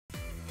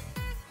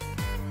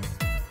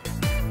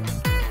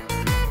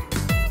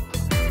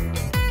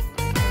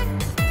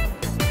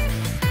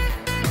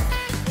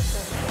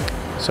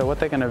So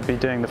what they're going to be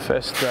doing, the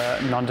first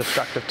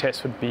non-destructive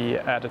test would be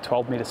at a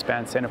 12 metre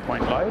span centre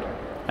point load,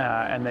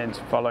 and then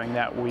following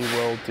that we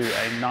will do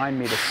a 9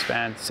 metre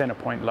span centre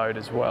point load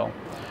as well.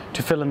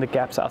 To fill in the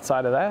gaps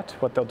outside of that,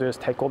 what they'll do is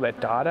take all that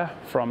data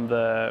from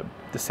the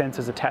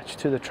sensors attached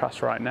to the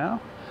truss right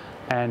now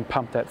and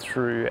pump that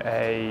through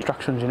a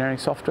structural engineering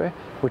software,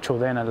 which will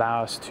then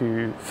allow us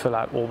to fill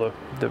out all the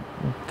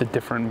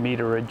different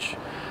meterage,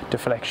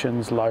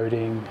 deflections,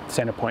 loading,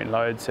 center point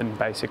loads, and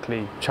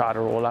basically chart it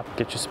all up,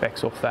 get your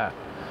specs off that.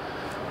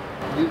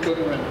 You put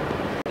them in.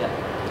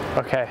 Yeah.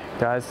 Okay,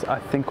 guys, I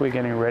think we're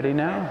getting ready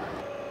now.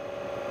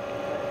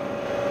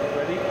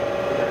 Ready?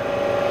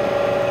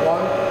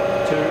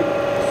 1, 2, 3,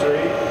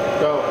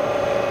 go.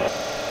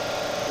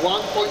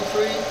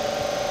 1.3,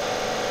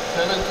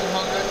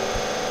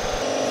 1700.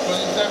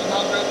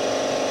 2700.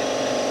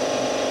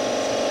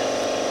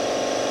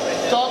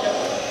 Stop.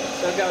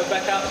 So go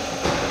back up.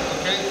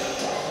 Okay.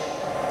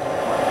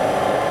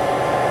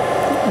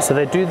 So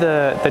they do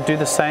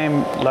the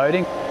same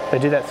loading. They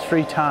do that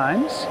 3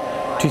 times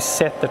to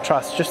set the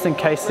truss, just in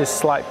case there's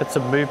slight bits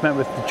of movement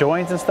with the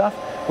joints and stuff,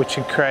 which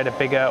can create a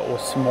bigger or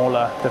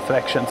smaller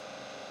deflection.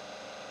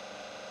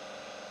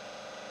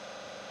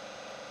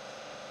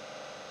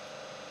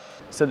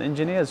 So the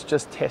engineers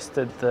just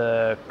tested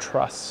the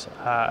truss,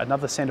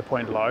 another center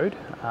point load,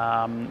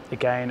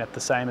 again at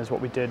the same as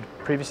what we did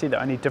previously. The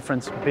only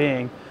difference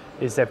being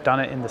is they've done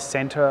it in the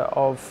center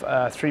of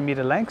 3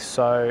 meter length,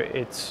 so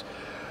it's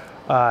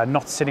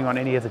not sitting on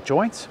any of the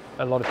joints.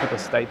 A lot of people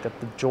state that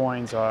the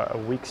joints are a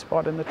weak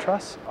spot in the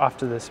truss.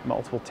 After this,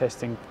 multiple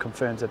testing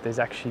confirms that there's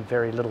actually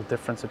very little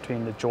difference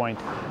between the joint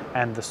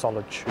and the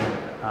solid tube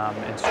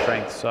in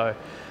strength. So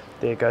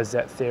there goes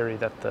that theory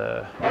that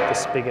the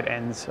spigot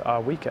ends are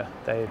weaker.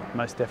 They're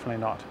most definitely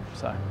not.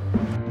 So.